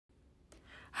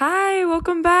Hi,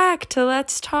 welcome back to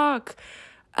Let's Talk.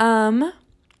 So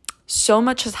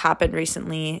much has happened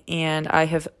recently, and I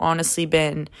have honestly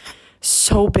been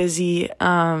so busy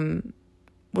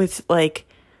with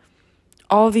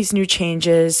all of these new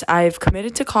changes. I've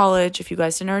committed to college. If you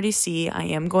guys didn't already see, I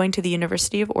am going to the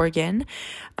University of Oregon.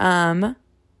 That's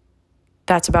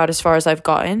about as far as I've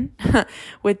gotten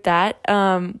with that.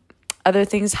 Other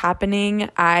things happening,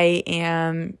 I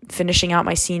am finishing out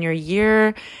my senior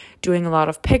year, doing a lot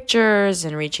of pictures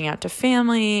and reaching out to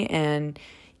family and,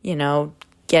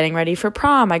 getting ready for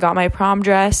prom. I got my prom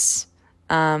dress.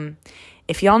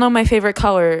 If y'all know my favorite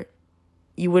color,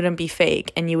 you wouldn't be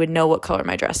fake and you would know what color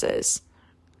my dress is.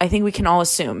 I think we can all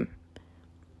assume.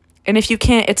 And if you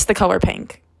can't, it's the color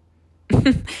pink.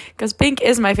 Because pink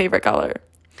is my favorite color.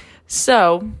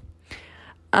 So,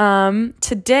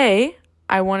 today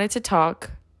I wanted to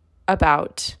talk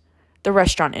about the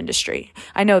restaurant industry.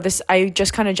 I know I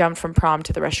just kind of jumped from prom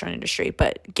to the restaurant industry,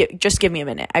 but just give me a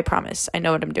minute. I promise. I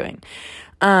know what I'm doing.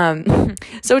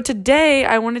 So today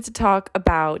I wanted to talk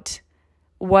about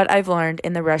what I've learned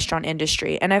in the restaurant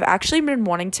industry. And I've actually been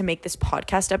wanting to make this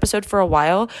podcast episode for a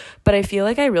while, but I feel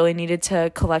like I really needed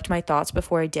to collect my thoughts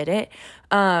before I did it.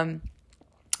 And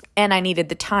I needed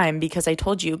the time because I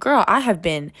told you, girl, I have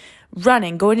been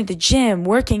running, going to the gym,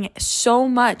 working so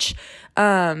much.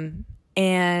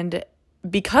 And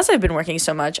because I've been working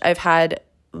so much, I've had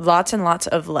lots and lots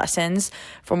of lessons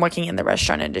from working in the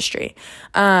restaurant industry.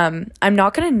 I'm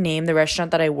not going to name the restaurant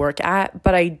that I work at,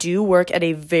 but I do work at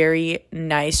a very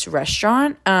nice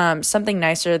restaurant, something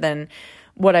nicer than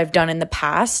what I've done in the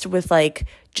past with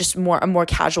just a more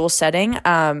casual setting.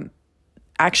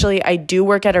 Actually, I do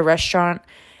work at a restaurant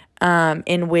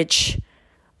in which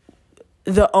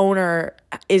the owner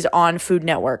is on Food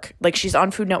Network. She's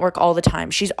on Food Network all the time.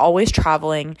 She's always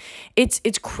traveling. It's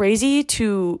crazy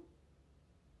to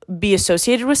be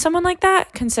associated with someone like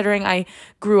that, considering I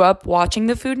grew up watching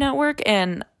the Food Network,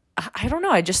 and I don't know,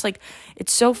 I just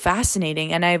it's so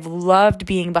fascinating, and I've loved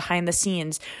being behind the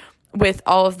scenes with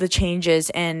all of the changes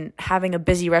and having a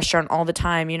busy restaurant all the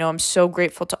time. I'm so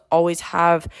grateful to always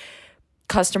have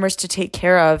customers to take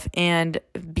care of, and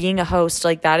being a host,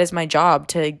 that is my job,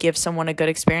 to give someone a good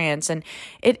experience. And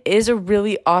it is a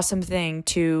really awesome thing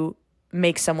to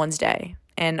make someone's day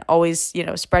and always,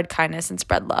 spread kindness and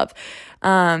spread love.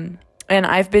 And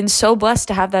I've been so blessed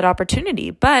to have that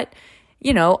opportunity. But,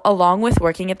 along with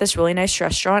working at this really nice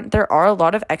restaurant, there are a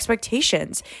lot of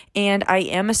expectations, and I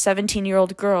am a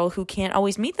 17-year-old girl who can't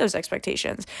always meet those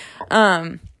expectations.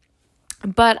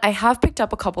 But I have picked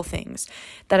up a couple things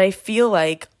that I feel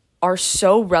like are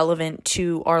so relevant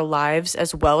to our lives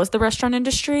as well as the restaurant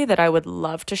industry that I would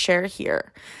love to share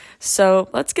here. So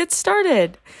let's get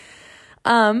started.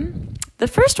 The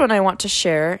first one I want to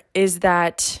share is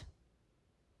that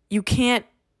you can't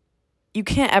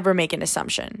ever make an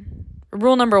assumption.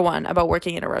 Rule number 1 about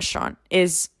working in a restaurant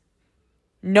is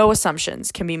no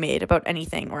assumptions can be made about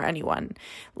anything or anyone.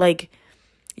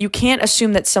 You can't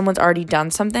assume that someone's already done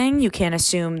something. You can't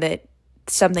assume that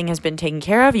something has been taken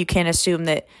care of. You can't assume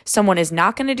that someone is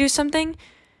not going to do something.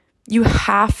 You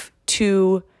have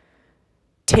to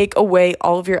take away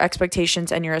all of your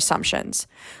expectations and your assumptions.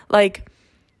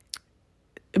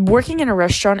 Working in a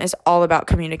restaurant is all about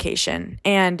communication.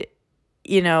 And,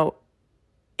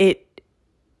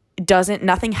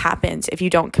 nothing happens if you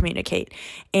don't communicate.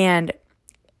 And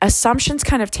assumptions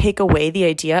kind of take away the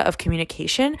idea of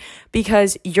communication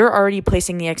because you're already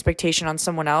placing the expectation on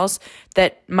someone else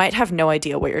that might have no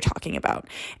idea what you're talking about.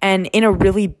 And in a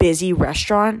really busy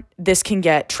restaurant, this can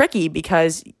get tricky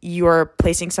because you're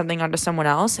placing something onto someone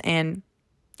else and,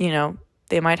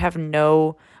 they might have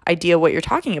no idea what you're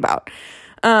talking about.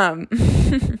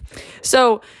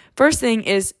 So first thing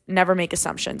is never make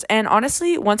assumptions. And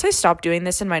honestly, once I stopped doing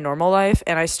this in my normal life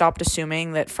and I stopped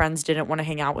assuming that friends didn't want to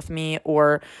hang out with me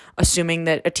or assuming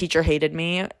that a teacher hated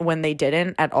me when they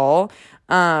didn't at all,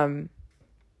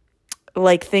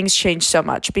 things changed so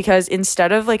much because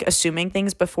instead of assuming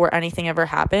things before anything ever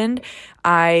happened,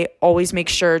 I always make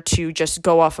sure to just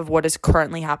go off of what is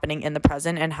currently happening in the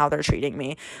present and how they're treating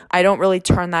me. I don't really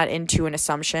turn that into an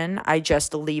assumption. I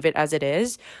just leave it as it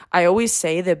is. I always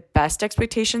say the best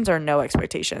expectations are no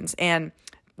expectations. And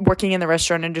working in the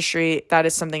restaurant industry, that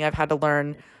is something I've had to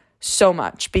learn so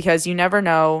much because you never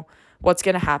know what's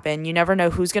going to happen. You never know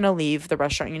who's going to leave the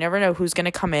restaurant. You never know who's going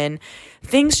to come in.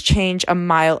 Things change a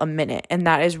mile a minute. And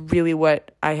that is really what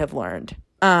I have learned.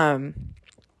 And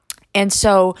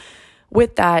so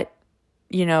with that,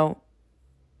 you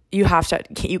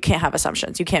can't have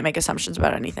assumptions. You can't make assumptions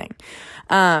about anything.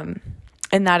 And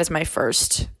that is the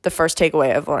first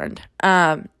takeaway I've learned.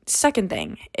 Second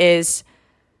thing is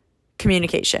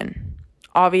communication.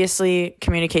 Obviously,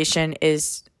 communication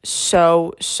is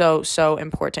so, so, so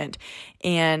important.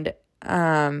 And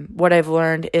what I've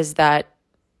learned is that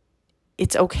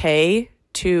it's okay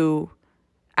to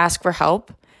ask for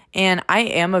help. And I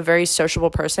am a very sociable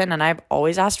person and I've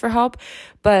always asked for help.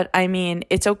 But I mean,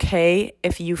 it's okay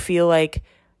if you feel like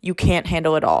you can't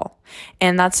handle it all.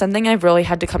 And that's something I've really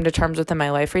had to come to terms with in my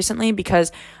life recently,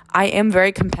 because I am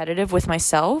very competitive with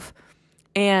myself.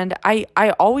 And I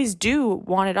always do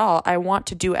want it all. I want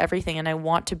to do everything and I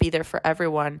want to be there for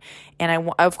everyone.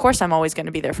 And of course, I'm always going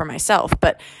to be there for myself.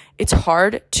 But it's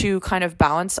hard to kind of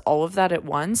balance all of that at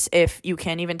once if you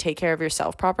can't even take care of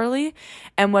yourself properly.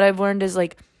 And what I've learned is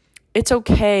like, it's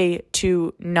okay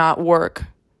to not work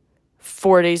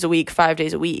 4 days a week, 5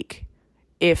 days a week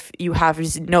if you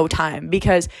have no time.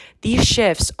 Because these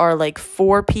shifts are like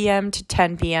 4 p.m. to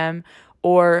 10 p.m.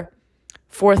 or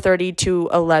 4:30 to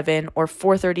 11 or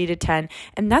 4:30 to 10.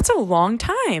 And that's a long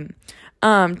time.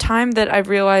 Time that I've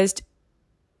realized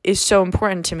is so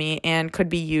important to me and could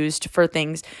be used for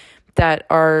things that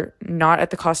are not at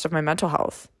the cost of my mental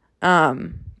health.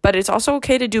 But it's also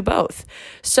okay to do both.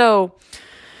 So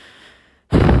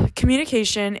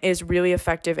communication is really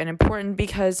effective and important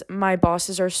because my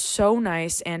bosses are so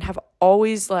nice and have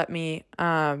always let me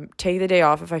take the day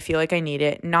off if I feel like I need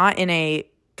it. Not in a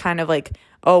kind of like,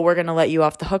 oh, we're going to let you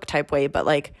off the hook type way, but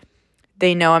like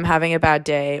they know I'm having a bad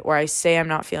day or I say I'm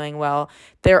not feeling well.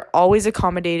 They're always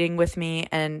accommodating with me.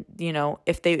 And, you know,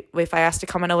 if I ask to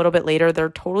come in a little bit later, they're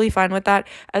totally fine with that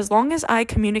as long as I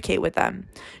communicate with them.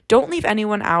 Don't leave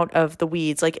anyone out of the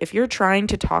weeds. Like if you're trying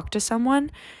to talk to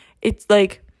someone, it's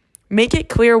like, make it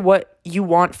clear what you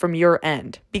want from your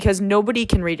end, because nobody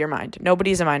can read your mind.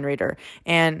 Nobody's a mind reader.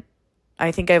 And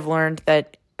I think I've learned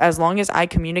that as long as I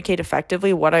communicate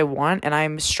effectively what I want and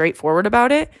I'm straightforward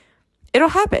about it, it'll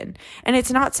happen. And it's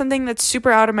not something that's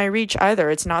super out of my reach either.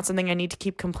 It's not something I need to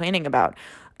keep complaining about.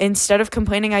 Instead of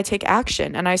complaining, I take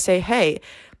action and I say, hey,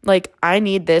 like I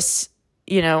need this,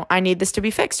 you know, I need this to be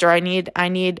fixed, or I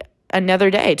need another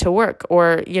day to work,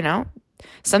 or, you know,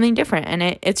 something different.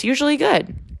 And it's usually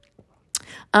good.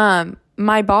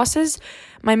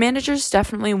 My managers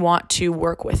definitely want to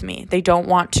work with me. They don't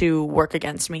want to work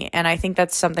against me. And I think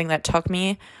that's something that took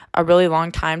me a really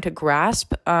long time to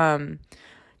grasp,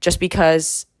 just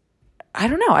because, I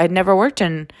don't know, I'd never worked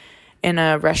in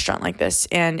a restaurant like this.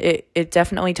 And it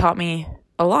definitely taught me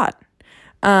a lot.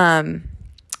 And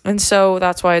so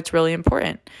that's why it's really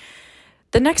important.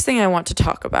 The next thing I want to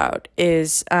talk about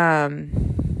is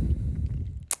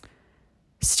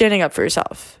standing up for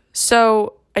yourself.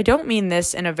 So I don't mean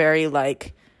this in a very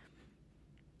like,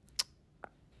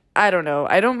 I don't know.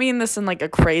 I don't mean this in like a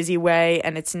crazy way.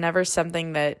 And it's never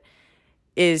something that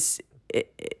is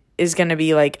going to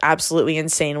be like absolutely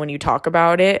insane when you talk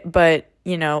about it. But,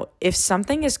 you know, if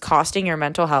something is costing your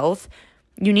mental health,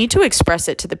 you need to express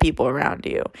it to the people around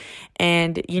you.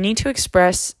 And you need to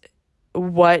express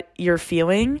what you're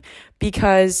feeling,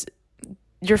 because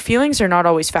your feelings are not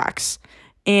always facts.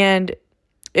 And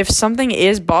if something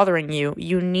is bothering you,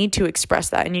 you need to express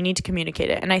that and you need to communicate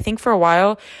it. And I think for a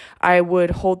while I would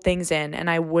hold things in and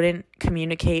I wouldn't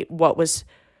communicate what was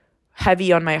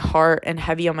heavy on my heart and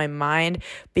heavy on my mind,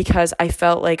 because I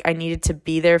felt like I needed to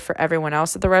be there for everyone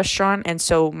else at the restaurant. And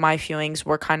so my feelings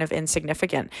were kind of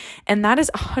insignificant. And that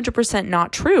is 100%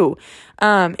 not true.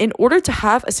 In order to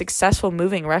have a successful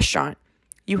moving restaurant,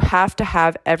 you have to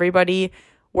have everybody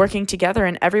working together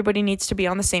and everybody needs to be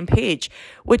on the same page,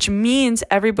 which means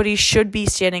everybody should be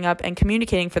standing up and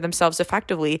communicating for themselves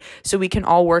effectively so we can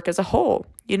all work as a whole.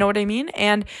 You know what I mean?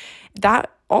 And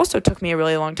that also took me a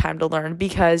really long time to learn,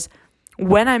 because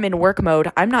when I'm in work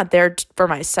mode, I'm not there for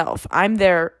myself. I'm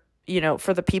there, you know,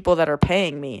 for the people that are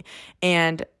paying me.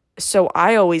 And so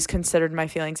I always considered my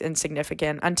feelings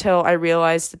insignificant until I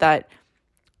realized that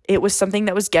it was something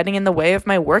that was getting in the way of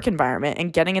my work environment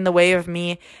and getting in the way of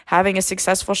me having a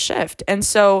successful shift. And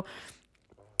so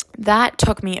that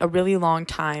took me a really long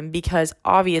time, because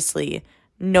obviously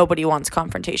nobody wants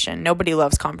confrontation. Nobody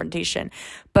loves confrontation.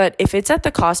 But if it's at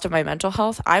the cost of my mental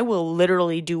health, I will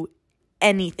literally do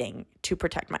anything to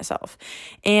protect myself.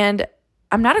 And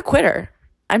I'm not a quitter.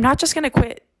 I'm not just going to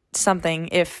quit something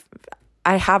if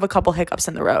I have a couple hiccups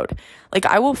in the road. Like,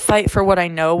 I will fight for what I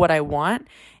know, what I want.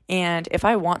 And if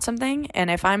I want something,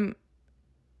 and if I'm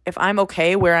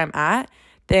okay where I'm at,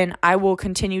 then I will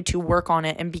continue to work on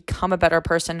it and become a better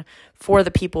person for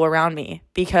the people around me,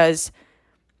 because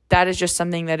that is just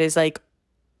something that is like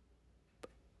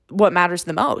what matters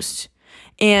the most.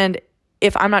 And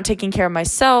if I'm not taking care of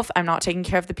myself, I'm not taking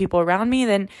care of the people around me,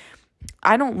 then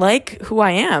I don't like who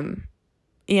I am.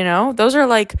 Those are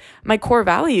like my core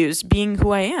values, being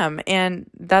who I am. And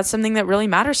that's something that really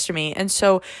matters to me. And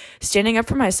so standing up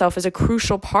for myself is a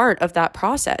crucial part of that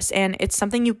process. And it's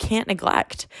something you can't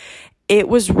neglect. It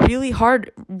was really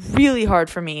hard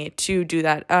for me to do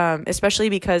that, especially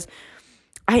because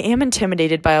I am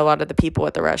intimidated by a lot of the people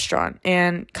at the restaurant.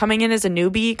 And coming in as a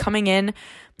newbie, coming in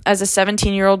as a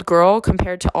 17-year-old girl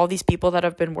compared to all these people that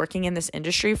have been working in this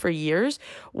industry for years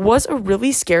was a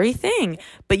really scary thing.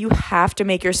 But you have to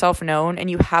make yourself known,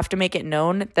 and you have to make it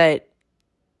known that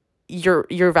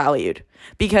you're valued,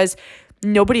 because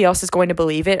nobody else is going to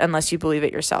believe it unless you believe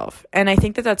it yourself. And I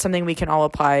think that that's something we can all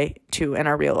apply to in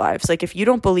our real lives. Like, if you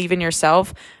don't believe in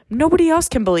yourself, nobody else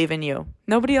can believe in you.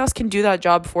 Nobody else can do that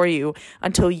job for you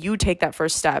until you take that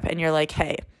first step and you're like,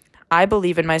 hey, I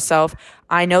believe in myself.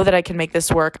 I know that I can make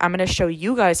this work. I'm going to show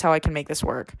you guys how I can make this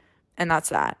work. And that's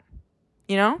that,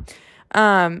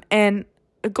 and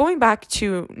going back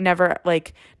to never,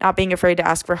 like, not being afraid to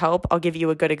ask for help. I'll give you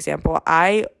a good example.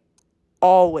 I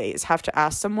always have to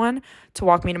ask someone to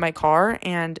walk me to my car,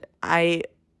 and I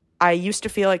used to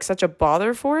feel like such a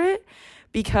bother for it,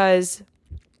 because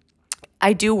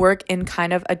I do work in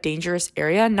kind of a dangerous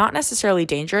area. Not necessarily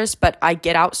dangerous, but I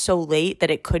get out so late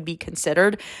that it could be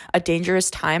considered a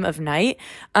dangerous time of night.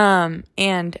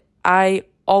 And I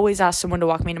always ask someone to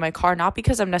walk me to my car, not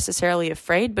because I'm necessarily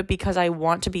afraid, but because I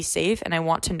want to be safe and I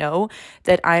want to know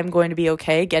that I'm going to be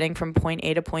okay getting from point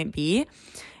A to point B.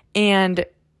 And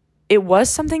it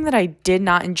was something that I did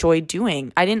not enjoy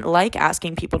doing. I didn't like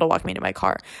asking people to walk me to my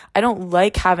car. I don't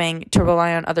like having to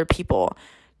rely on other people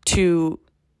to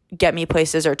get me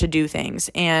places or to do things.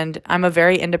 And I'm a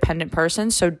very independent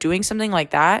person, so doing something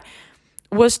like that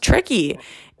was tricky.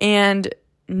 And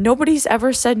nobody's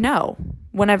ever said no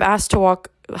when I've asked to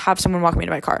have someone walk me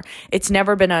to my car. It's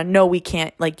never been a, no, we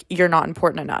can't, like, you're not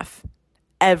important enough,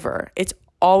 ever. It's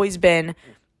always been,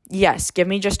 yes, give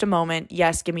me just a moment.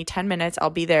 Yes, give me 10 minutes. I'll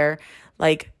be there.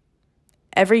 Like,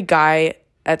 every guy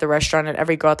at the restaurant and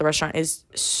every girl at the restaurant is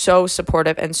so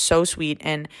supportive and so sweet.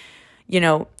 And,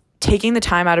 taking the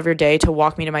time out of your day to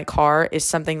walk me to my car is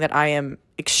something that I am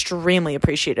extremely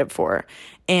appreciative for.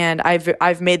 And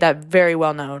I've made that very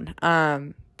well known.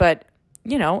 But,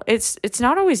 it's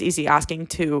not always easy asking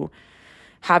to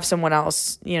have someone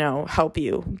else, help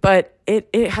you. But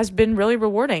it has been really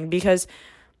rewarding, because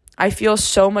I feel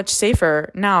so much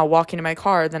safer now walking to my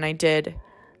car than I did,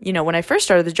 when I first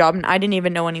started the job and I didn't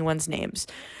even know anyone's names.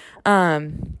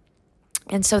 And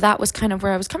so that was kind of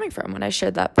where I was coming from when I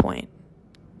shared that point.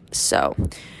 So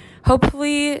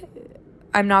hopefully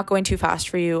I'm not going too fast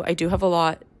for you. I do have a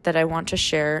lot that I want to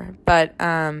share, but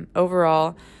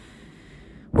overall,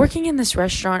 working in this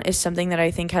restaurant is something that I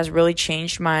think has really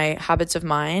changed my habits of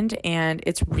mind, and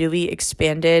it's really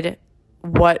expanded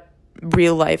what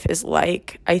real life is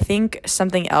like. I think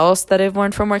something else that I've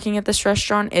learned from working at this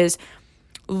restaurant is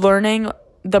learning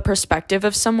the perspective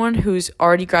of someone who's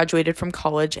already graduated from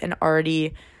college and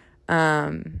already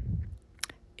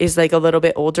is like a little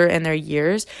bit older in their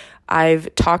years.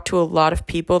 I've talked to a lot of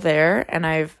people there, and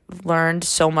I've learned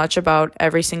so much about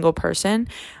every single person.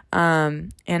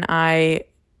 And I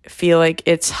feel like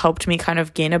it's helped me kind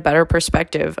of gain a better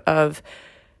perspective of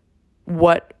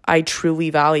what I truly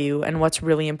value and what's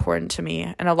really important to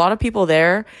me. And a lot of people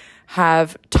there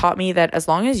have taught me that as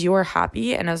long as you are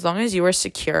happy and as long as you are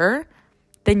secure,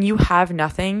 then you have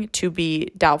nothing to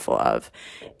be doubtful of.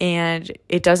 And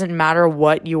it doesn't matter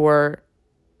what your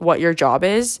job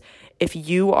is. If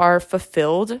you are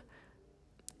fulfilled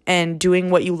and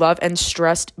doing what you love and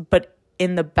stressed, but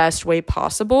in the best way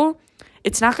possible,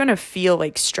 it's not going to feel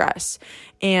like stress.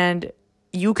 And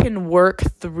you can work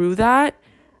through that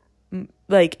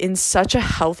like in such a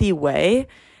healthy way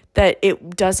that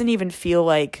it doesn't even feel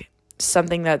like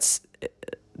something that's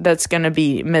going to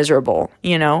be miserable,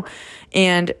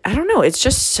 And I don't know, it's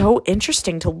just so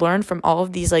interesting to learn from all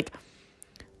of these like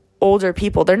older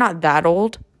people. They're not that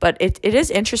old, but it is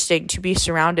interesting to be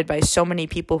surrounded by so many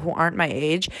people who aren't my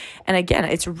age. And again,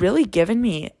 it's really given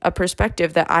me a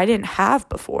perspective that I didn't have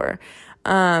before.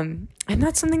 And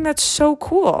that's something that's so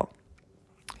cool.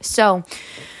 So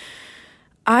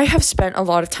I have spent a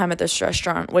lot of time at this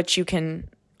restaurant, which you can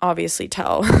obviously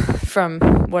tell from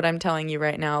what I'm telling you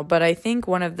right now. But I think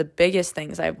one of the biggest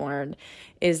things I've learned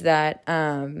is that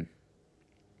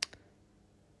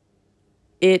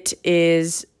it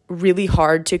is really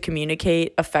hard to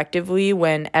communicate effectively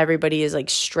when everybody is like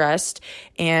stressed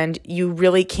and you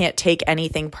really can't take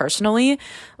anything personally.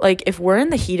 Like if we're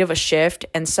in the heat of a shift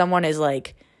and someone is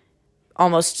like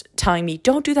almost telling me,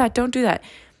 don't do that.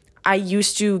 I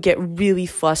used to get really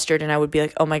flustered and I would be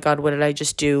like, oh my God, what did I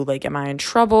just do? Like, am I in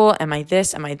trouble? Am I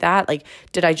this? Am I that? Like,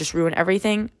 did I just ruin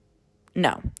everything?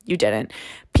 No, you didn't.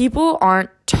 People aren't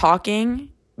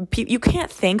talking. You can't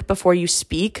think before you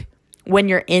speak when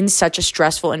you're in such a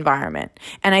stressful environment.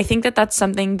 And I think that that's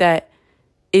something that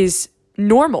is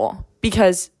normal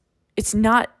because it's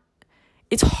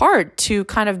hard to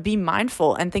kind of be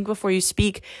mindful and think before you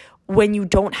speak when you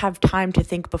don't have time to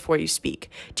think before you speak.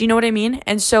 Do you know what I mean?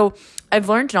 And so I've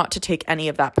learned not to take any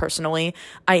of that personally.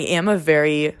 I am a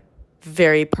very,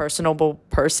 very personable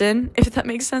person, if that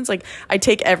makes sense. Like, I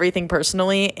take everything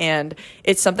personally, and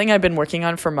it's something I've been working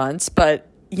on for months. But,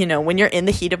 you know, when you're in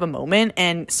the heat of a moment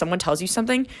and someone tells you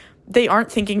something, they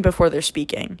aren't thinking before they're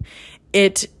speaking.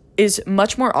 It is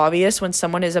much more obvious when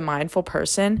someone is a mindful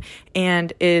person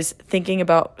and is thinking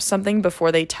about something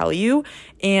before they tell you.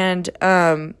 And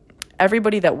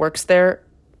everybody that works there,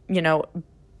 you know,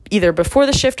 either before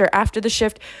the shift or after the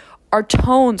shift, our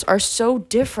tones are so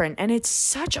different. And it's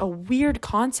such a weird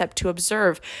concept to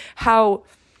observe how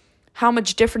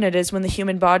much different it is when the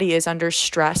human body is under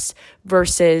stress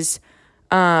versus,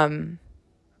 you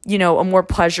know, a more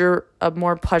pleasure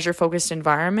focused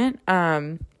environment.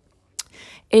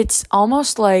 It's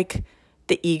almost like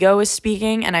the ego is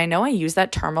speaking. And I know I use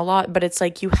that term a lot, but it's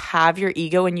like you have your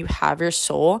ego and you have your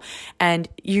soul, and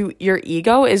your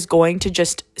ego is going to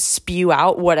just spew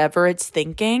out whatever it's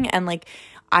thinking. And like,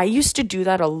 I used to do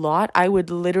that a lot. I would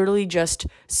literally just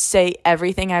say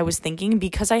everything I was thinking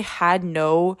because I had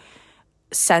no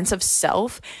sense of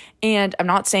self. And I'm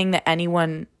not saying that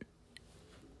anyone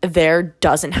there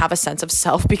doesn't have a sense of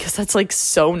self, because that's like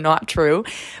so not true.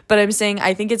 But I'm saying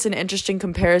I think it's an interesting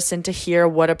comparison to hear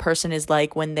what a person is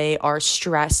like when they are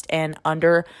stressed and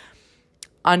under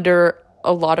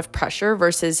a lot of pressure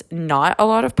versus not a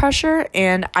lot of pressure.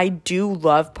 And I do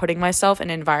love putting myself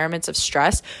in environments of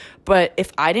stress, but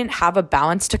if I didn't have a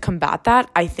balance to combat that,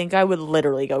 I think I would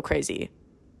literally go crazy,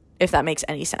 if that makes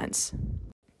any sense.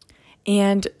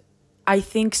 And I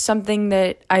think something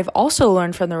that I've also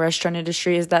learned from the restaurant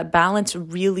industry is that balance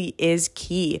really is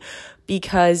key,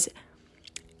 because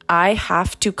I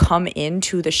have to come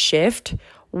into the shift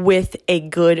with a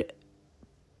good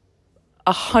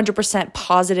 100%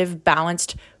 positive,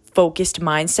 balanced, focused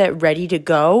mindset ready to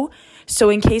go. So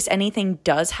in case anything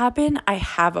does happen, I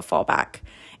have a fallback.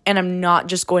 And I'm not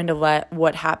just going to let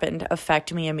what happened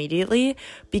affect me immediately,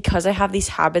 because I have these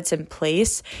habits in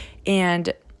place.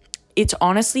 And it's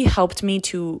honestly helped me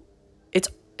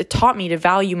it taught me to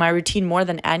value my routine more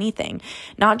than anything.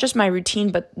 Not just my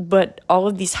routine, but all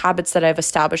of these habits that I've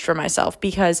established for myself.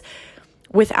 Because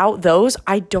without those,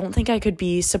 I don't think I could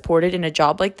be supported in a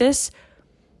job like this.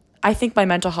 I think my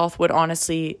mental health would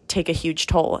honestly take a huge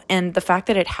toll. And the fact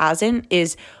that it hasn't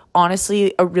is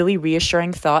honestly a really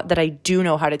reassuring thought that I do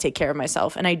know how to take care of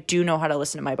myself and I do know how to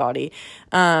listen to my body.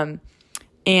 And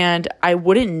I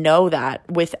wouldn't know that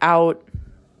without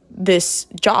this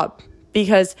job,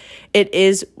 because it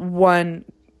is one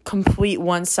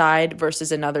side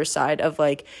versus another side of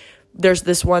like, there's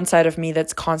this one side of me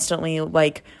that's constantly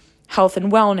like health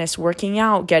and wellness, working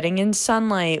out, getting in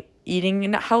sunlight,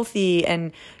 eating healthy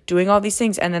and doing all these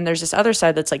things. And then there's this other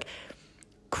side that's like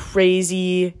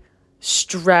crazy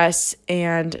stress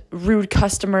and rude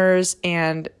customers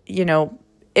and, you know,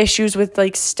 issues with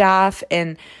like staff.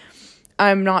 And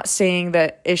I'm not saying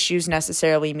that issues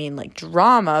necessarily mean like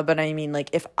drama, but I mean like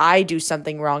if I do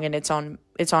something wrong and it's on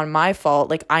my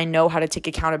fault, like I know how to take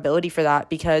accountability for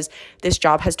that, because this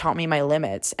job has taught me my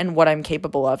limits and what I'm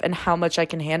capable of and how much I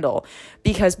can handle.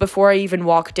 Because before I even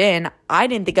walked in, I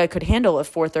didn't think I could handle a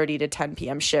 4:30 to 10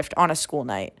 p.m. shift on a school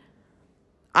night.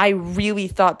 I really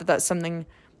thought that that's something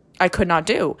I could not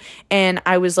do. And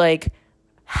I was like,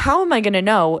 how am I going to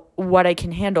know what I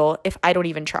can handle if I don't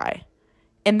even try?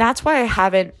 And that's why I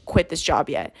haven't quit this job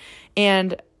yet.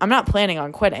 And I'm not planning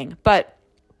on quitting, but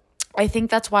I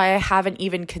think that's why I haven't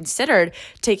even considered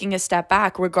taking a step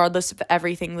back, regardless of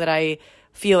everything that I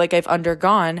feel like I've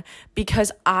undergone,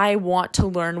 because I want to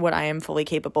learn what I am fully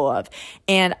capable of.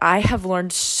 And I have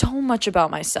learned so much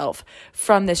about myself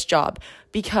from this job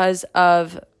because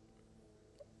of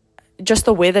just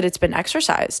the way that it's been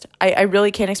exercised. I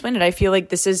really can't explain it. I feel like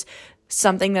this is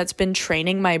something that's been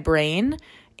training my brain,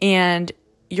 and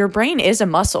your brain is a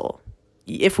muscle.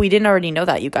 If we didn't already know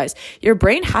that, you guys, your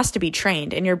brain has to be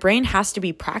trained and your brain has to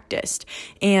be practiced.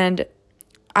 And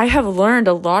I have learned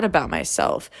a lot about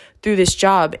myself through this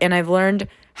job, and I've learned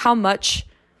how much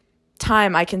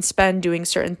time I can spend doing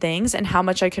certain things and how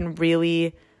much I can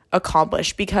really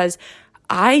accomplish, because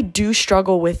I do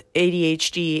struggle with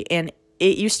ADHD, and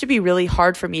it used to be really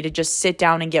hard for me to just sit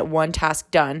down and get one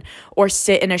task done or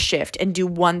sit in a shift and do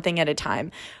one thing at a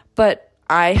time. But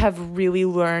I have really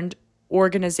learned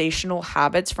organizational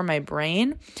habits for my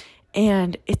brain,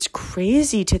 and it's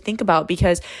crazy to think about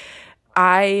because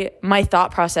my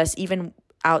thought process even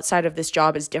outside of this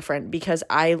job is different because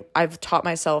I've taught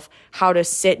myself how to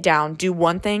sit down, do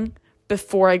one thing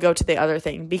before I go to the other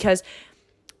thing. Because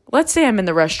let's say I'm in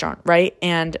the restaurant, right?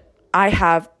 And I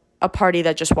have a party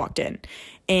that just walked in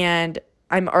and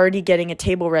I'm already getting a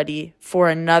table ready for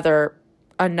another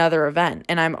event,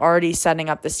 and I'm already setting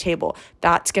up this table.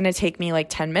 That's going to take me like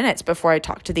 10 minutes before I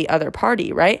talk to the other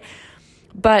party, right?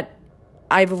 But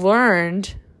I've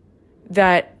learned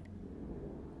that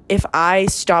if I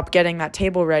stop getting that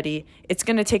table ready, it's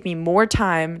going to take me more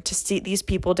time to seat these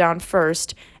people down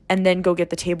first and then go get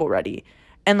the table ready.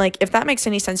 And like, if that makes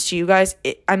any sense to you guys,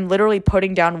 I'm literally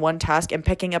putting down one task and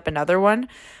picking up another one.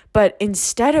 But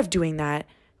instead of doing that,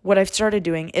 what I've started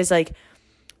doing is like,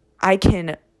 I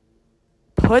can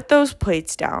put those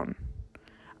plates down.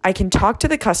 I can talk to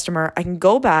the customer. I can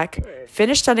go back,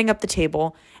 finish setting up the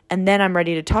table, and then I'm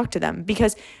ready to talk to them.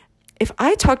 Because if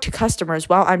I talk to customers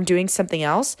while I'm doing something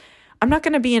else, I'm not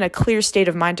going to be in a clear state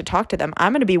of mind to talk to them.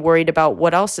 I'm going to be worried about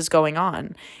what else is going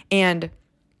on. And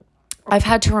I've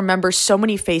had to remember so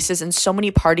many faces and so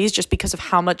many parties just because of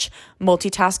how much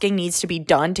multitasking needs to be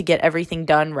done to get everything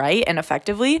done right and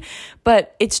effectively.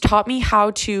 But it's taught me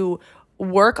how to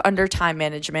work under time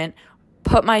management,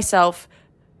 put myself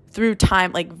through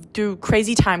time, like through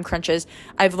crazy time crunches.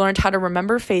 I've learned how to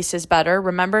remember faces better,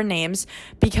 remember names,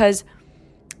 because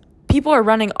people are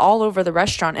running all over the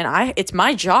restaurant and it's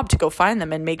my job to go find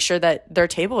them and make sure that their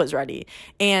table is ready.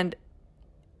 And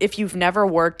if you've never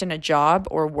worked in a job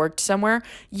or worked somewhere,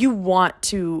 you want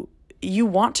to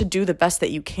do the best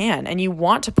that you can and you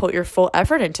want to put your full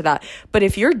effort into that. But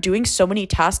if you're doing so many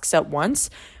tasks at once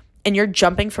and you're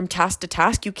jumping from task to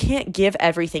task, you can't give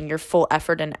everything your full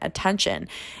effort and attention.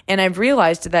 And I've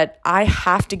realized that I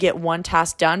have to get one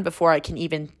task done before I can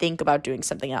even think about doing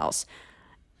something else.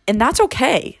 And that's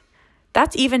okay.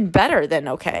 That's even better than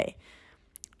okay.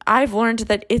 I've learned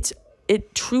that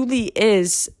it truly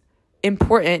is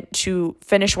important to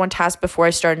finish one task before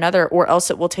I start another, or else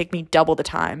it will take me double the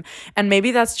time. And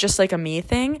maybe that's just like a me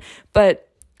thing, but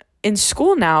in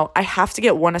school now, I have to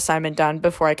get one assignment done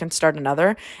before I can start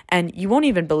another. And you won't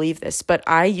even believe this, but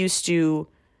I used to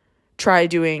try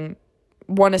doing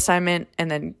one assignment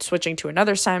and then switching to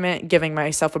another assignment, giving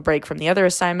myself a break from the other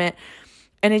assignment.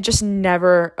 And it just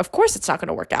never, of course it's not going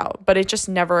to work out, but it just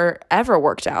never, ever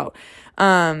worked out.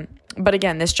 But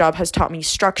again, this job has taught me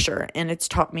structure and it's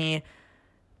taught me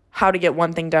how to get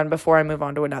one thing done before I move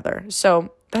on to another.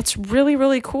 So that's really,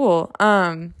 really cool.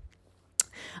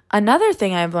 Another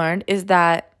thing I've learned is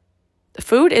that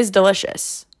food is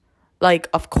delicious. Like,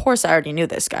 of course, I already knew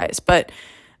this, guys, but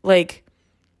like,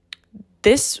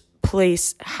 this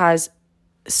place has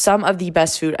some of the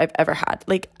best food I've ever had,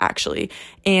 like, actually.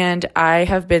 And I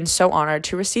have been so honored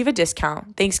to receive a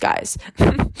discount. Thanks, guys.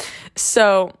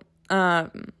 So,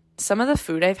 some of the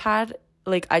food I've had,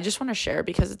 like, I just want to share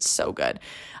because it's so good.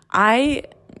 I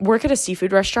work at a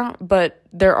seafood restaurant, but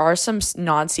there are some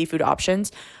non-seafood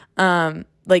options.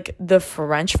 Like the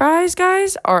French fries,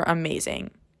 guys, are amazing.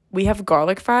 We have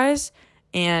garlic fries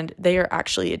and they are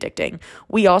actually addicting.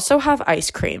 We also have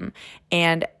ice cream,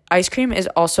 and ice cream is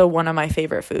also one of my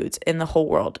favorite foods in the whole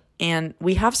world. And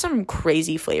we have some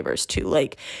crazy flavors too.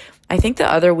 Like, I think the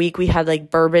other week we had like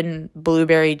bourbon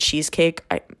blueberry cheesecake.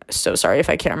 I'm so sorry if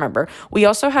I can't remember. We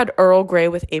also had Earl Grey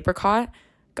with apricot.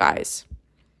 Guys,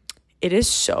 it is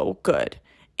so good.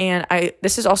 And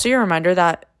this is also your reminder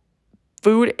that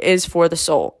food is for the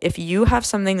soul. If you have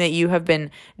something that you have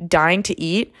been dying to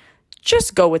eat,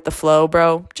 just go with the flow,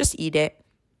 bro. Just eat it.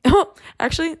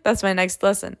 Actually, that's my next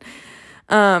lesson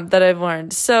that I've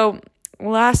learned. So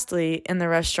lastly, in the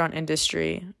restaurant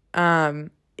industry,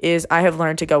 is I have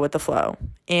learned to go with the flow.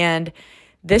 And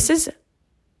this is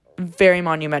very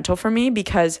monumental for me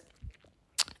because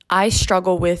I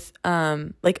struggle with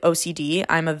like OCD.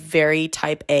 I'm a very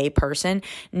type A person,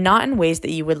 not in ways that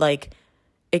you would like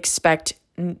expect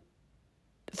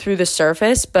through the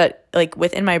surface, but like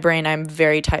within my brain, I'm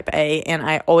very type A, and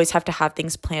I always have to have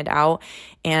things planned out,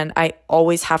 and I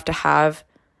always have to have,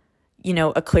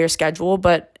 a clear schedule.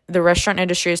 But the restaurant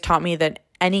industry has taught me that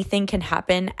anything can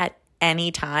happen at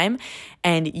any time,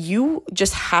 and you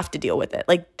just have to deal with it.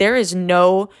 Like, there is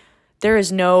no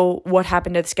what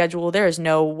happened to the schedule. There is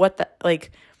no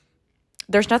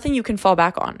there's nothing you can fall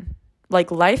back on.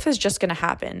 Like, life is just going to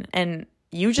happen, and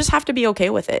you just have to be okay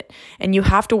with it, and you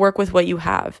have to work with what you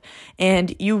have.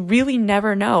 And you really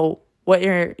never know what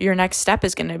your next step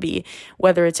is going to be,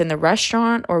 whether it's in the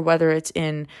restaurant or whether it's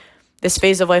in this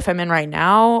phase of life I'm in right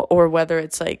now, or whether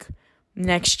it's like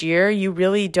next year. You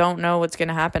really don't know what's going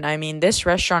to happen. I mean, this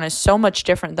restaurant is so much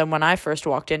different than when I first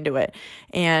walked into it.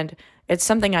 And it's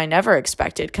something I never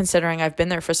expected, considering I've been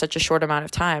there for such a short amount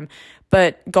of time.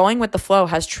 But going with the flow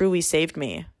has truly saved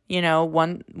me. You know,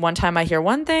 one time I hear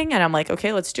one thing and I'm like,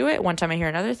 okay, let's do it. One time I hear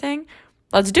another thing,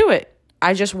 let's do it.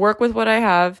 I just work with what I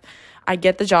have. I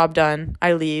get the job done.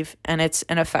 I leave, and it's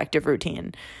an effective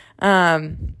routine.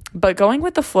 But going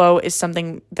with the flow is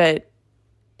something that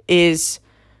is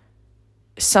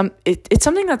it's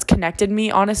something that's connected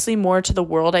me, honestly, more to the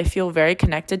world. I feel very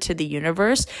connected to the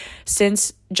universe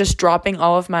since just dropping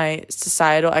all of my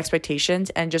societal expectations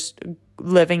and just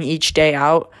living each day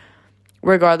out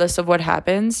regardless of what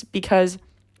happens, because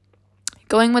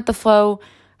going with the flow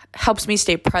helps me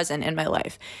stay present in my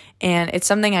life. And it's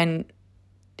something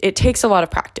it takes a lot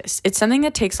of practice. It's something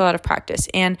that takes a lot of practice.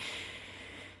 And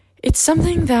it's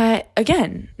something that,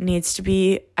 again, needs to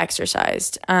be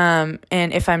exercised. And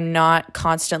if I'm not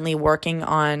constantly working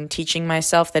on teaching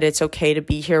myself that it's okay to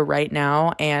be here right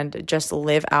now and just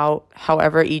live out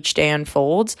however each day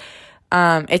unfolds,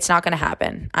 it's not going to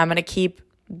happen. I'm going to keep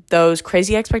those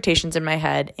crazy expectations in my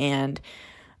head, and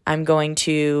I'm going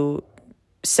to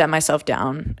set myself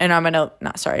down. And I'm not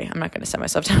going to set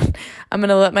myself down. I'm going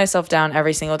to let myself down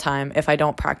every single time if I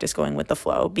don't practice going with the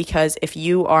flow. Because if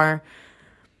you are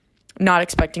not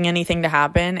expecting anything to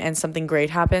happen and something great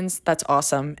happens, that's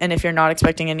awesome. And if you're not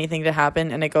expecting anything to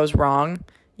happen and it goes wrong,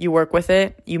 you work with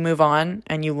it, you move on,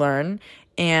 and you learn.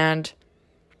 And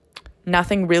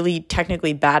nothing really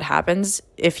technically bad happens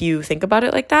if you think about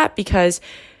it like that, because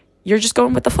you're just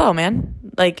going with the flow, man.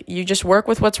 Like, you just work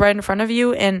with what's right in front of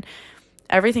you, and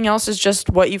everything else is just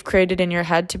what you've created in your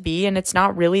head to be, and it's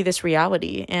not really this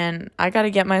reality. And I got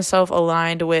to get myself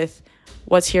aligned with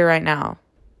what's here right now.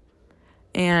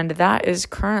 And that is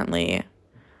currently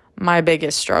my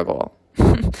biggest struggle.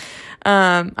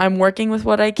 I'm working with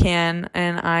what I can,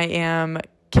 and I am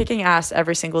kicking ass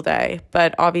every single day.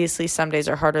 But obviously some days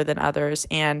are harder than others.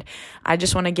 And I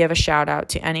just want to give a shout out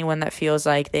to anyone that feels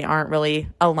like they aren't really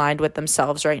aligned with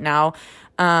themselves right now.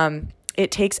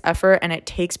 It takes effort, and it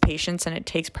takes patience, and it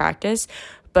takes practice.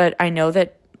 But I know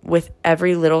that with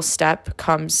every little step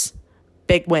comes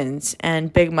big wins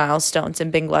and big milestones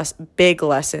and big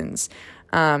lessons.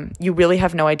 You really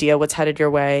have no idea what's headed your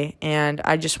way. And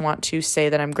I just want to say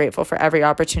that I'm grateful for every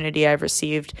opportunity I've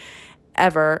received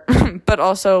ever, but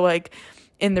also, like,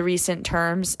 in the recent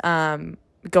terms,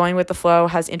 going with the flow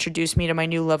has introduced me to my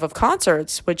new love of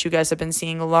concerts, which you guys have been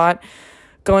seeing a lot.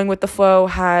 Going with the flow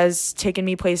has taken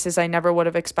me places I never would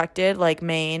have expected, like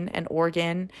Maine and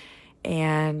Oregon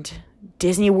and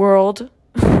Disney World.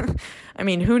 I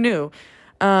mean, who knew?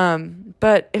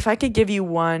 But if I could give you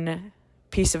one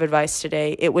piece of advice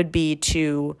today, it would be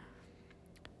to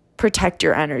protect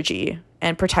your energy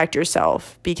and protect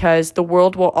yourself, because the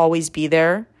world will always be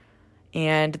there,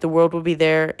 and the world will be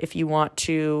there if you want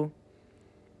to,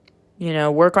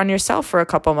 work on yourself for a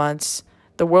couple months.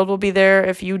 The world will be there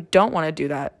if you don't want to do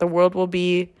that. The world will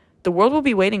be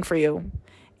waiting for you,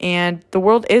 and the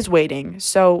world is waiting.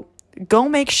 So go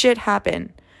make shit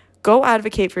happen. Go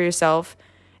advocate for yourself,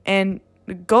 and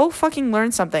go fucking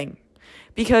learn something.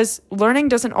 Because learning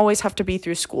doesn't always have to be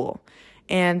through school.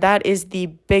 And that is the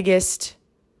biggest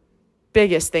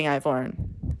thing I've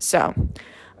learned. So,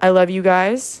 I love you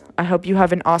guys. I hope you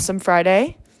have an awesome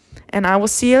Friday. And I will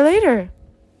see you later.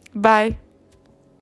 Bye.